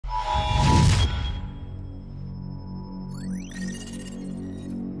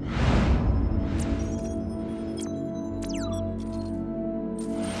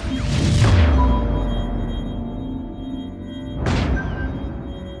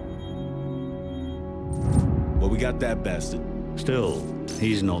Well, we got that bastard. Still,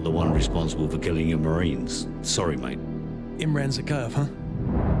 he's not the one responsible for killing your Marines. Sorry, mate. Imran's a curve, huh?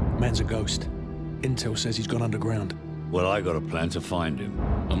 Man's a ghost. Intel says he's gone underground. Well, I got a plan to find him.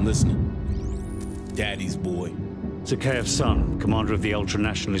 I'm listening. Daddy's boy. Zakhaev's son, commander of the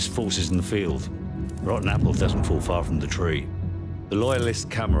ultra-nationalist forces in the field. Rotten apple doesn't fall far from the tree. The loyalist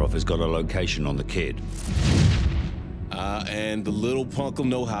Kamarov has got a location on the kid. And the little punk'll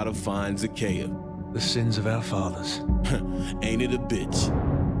know how to find Zakhaev. The sins of our fathers. Ain't it a bitch?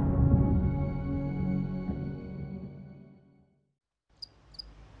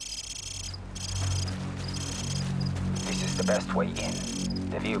 This is the best way in.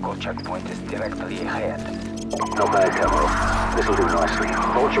 The vehicle checkpoint is directly ahead. Not bad, Kamarov. This'll do nicely.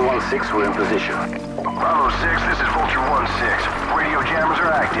 Vulture 1-6, we're in position. Bravo 6, this is Vulture 1-6. Radio jammers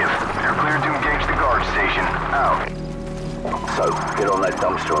are active. They're clear to engage the guard station. Out. So, get on that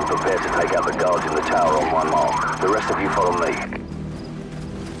dumpster and prepare to take out the guards in the tower on my mark. The rest of you follow me.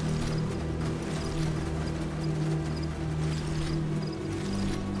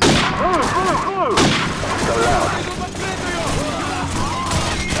 Move, move, move! Go loud.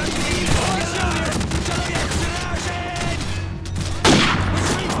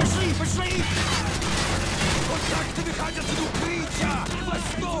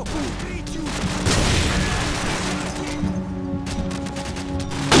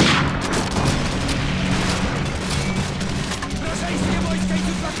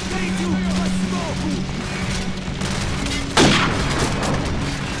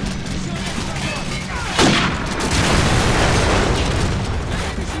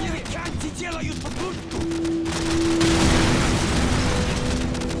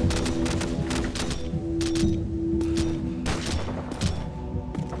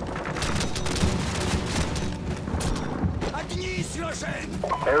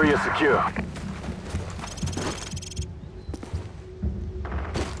 Area secure.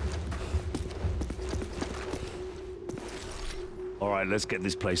 All right, let's get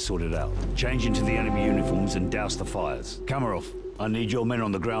this place sorted out. Change into the enemy uniforms and douse the fires. Kamarov, I need your men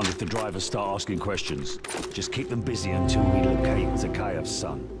on the ground if the drivers start asking questions. Just keep them busy until we locate Zakhaev's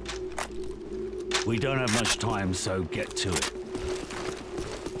son. We don't have much time, so get to it.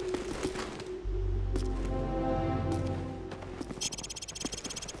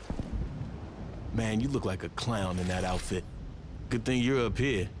 Man, you look like a clown in that outfit. Good thing you're up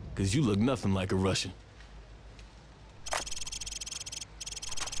here, because you look nothing like a Russian.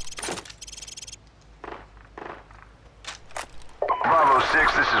 Bravo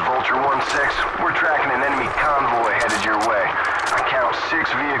 6, this is Vulture 1-6. We're tracking an enemy convoy headed your way. I count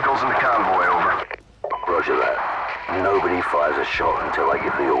 6 vehicles in the convoy, over. Roger that. Nobody fires a shot until I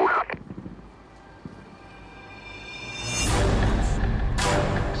give the order.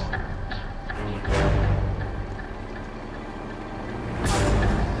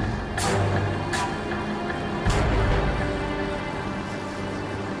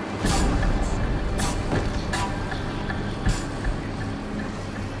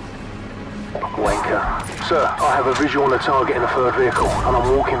 Wanker. Sir, I have a visual on the target in the third vehicle, and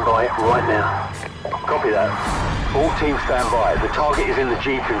I'm walking by it right now. Copy that. All teams stand by. The target is in the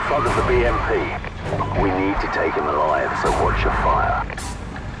Jeep in front of the BMP. We need to take him alive, so watch your fire.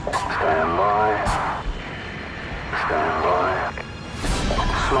 Stand by. Stand by.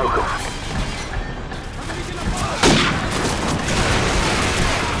 Smoke him.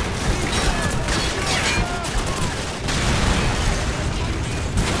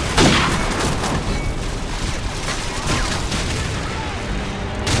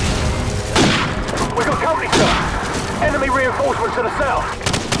 We got company, sir. Enemy reinforcements to the south.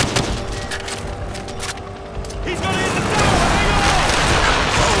 He's gonna hit the tower!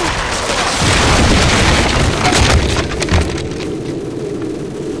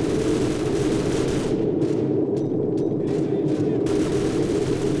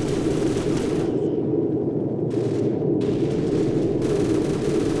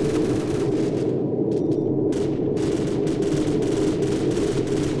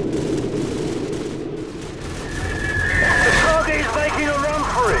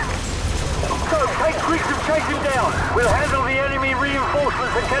 Chase him down. We'll handle the enemy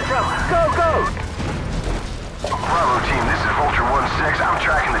reinforcements and catch up. Go, go! Bravo team, this is Vulture 1-6. I'm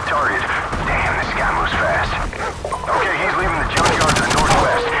tracking the target. Damn, this guy moves fast. Okay, he's leaving the junkyard to the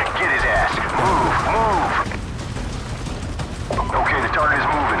northwest. Get his ass. Move, move. Okay, the target is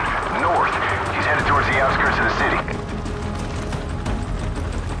moving. North. He's headed towards the outskirts of the city.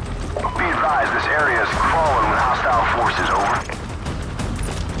 Be advised, this area is crawling with hostile forces, over.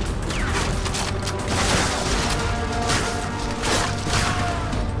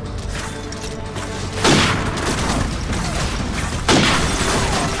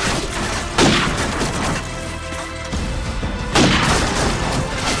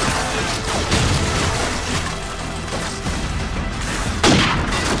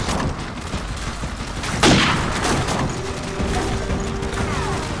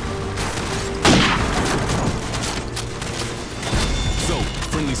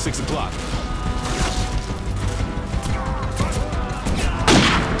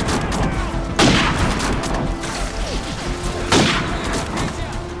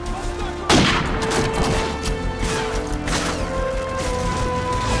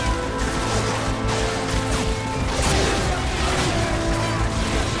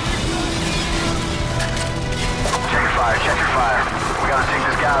 gotta take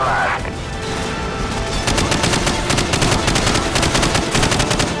this guy alive.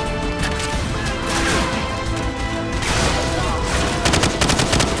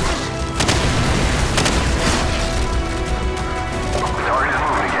 Target is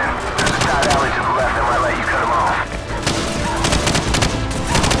moving again. There's a side alley to the left that might let you cut him off.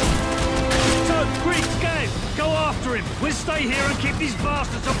 Greek game! Go after him! We'll stay here and keep these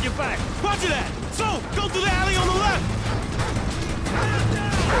bastards off your back! Roger that! So, go through the alley on the left!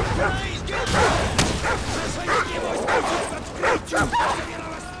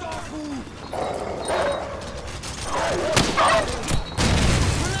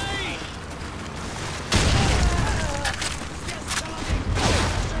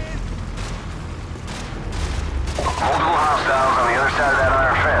 Multiple hostiles on the other side of that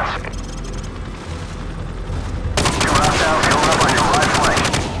iron fence. Two hostiles going up on your right flank.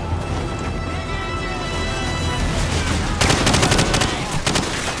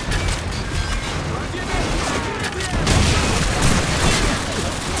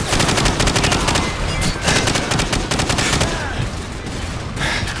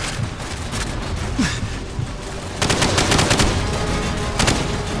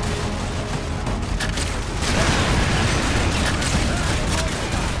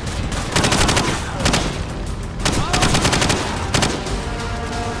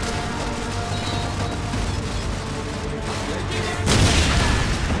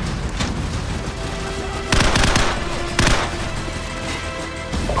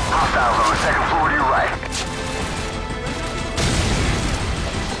 Hostiles on the second floor to your right.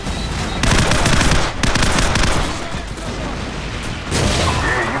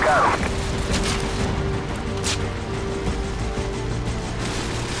 Yeah, you got him.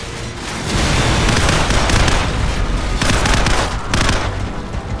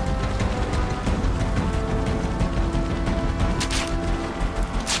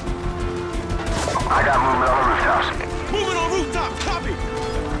 I got movement on the rooftops. Moving on rooftop! Copy! You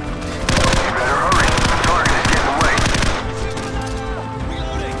better hurry. The target is getting away.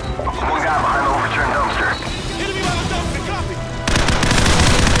 One guy behind the overturned dumpster. Enemy by the dumpster! Copy!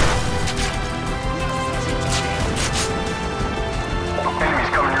 Enemies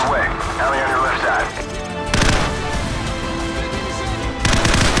coming your way. Alley on your left side.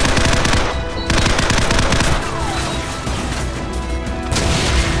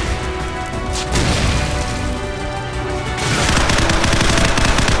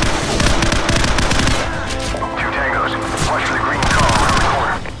 Two tangos. Watch for the green car around the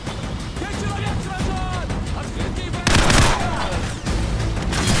corner.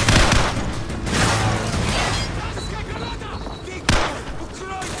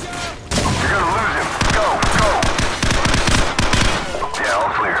 You're gonna lose him. Go, go. Yeah,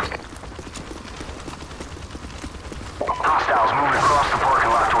 all clear. Hostiles moving across the parking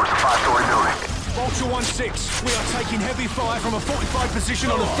lot towards the 5-story building. Vulture 1-6, we are taking heavy fire from a fortified position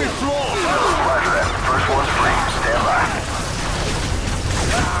on the 5th floor! Roger that. First one's free. Stand by.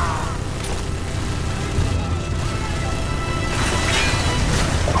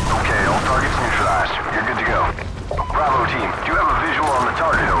 Okay, all targets neutralized. You're good to go. Bravo team, do you have a visual on the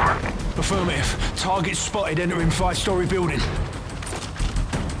target? Over. Affirmative. Target spotted entering 5-story building.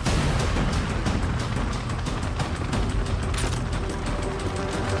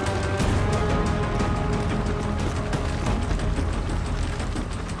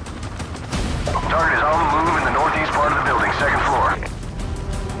 Target is on the move in the northeast part of the building, second floor.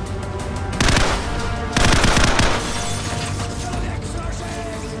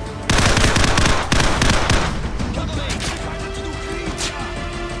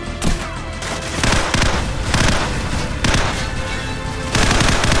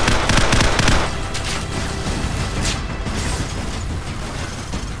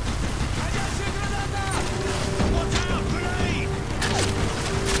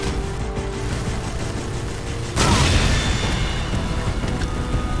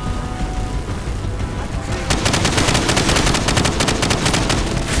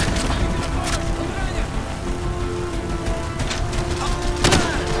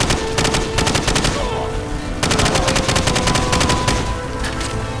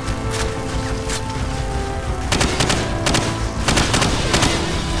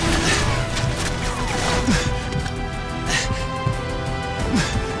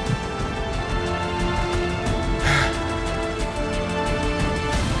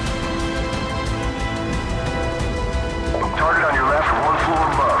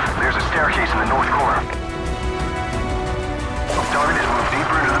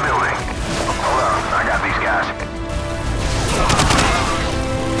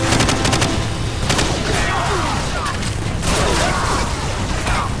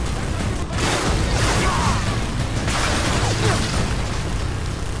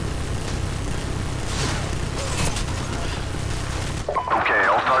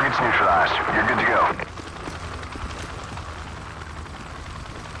 Target's neutralized. You're good to go.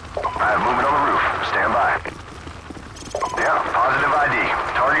 Alright, moving on the roof. Stand by. Yeah, positive ID.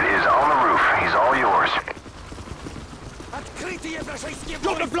 Target is on the roof. He's all yours.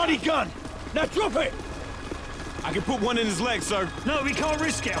 Drop the bloody gun! Now drop it! I can put one in his leg, sir. No, we can't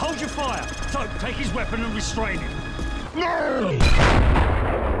risk it. Hold your fire. So, take his weapon and restrain him.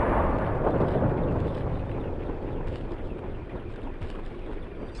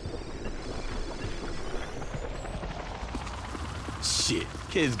 Shit,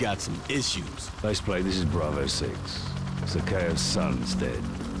 kid's got some issues. Faceplate, this is Bravo 6. Zakaev's son's dead.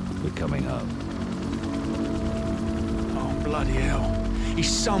 We're coming up. Oh, bloody hell. His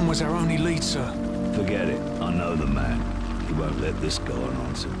son was our only lead, sir. Forget it. I know the man. He won't let this go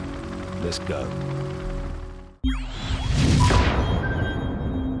unanswered. Let's go.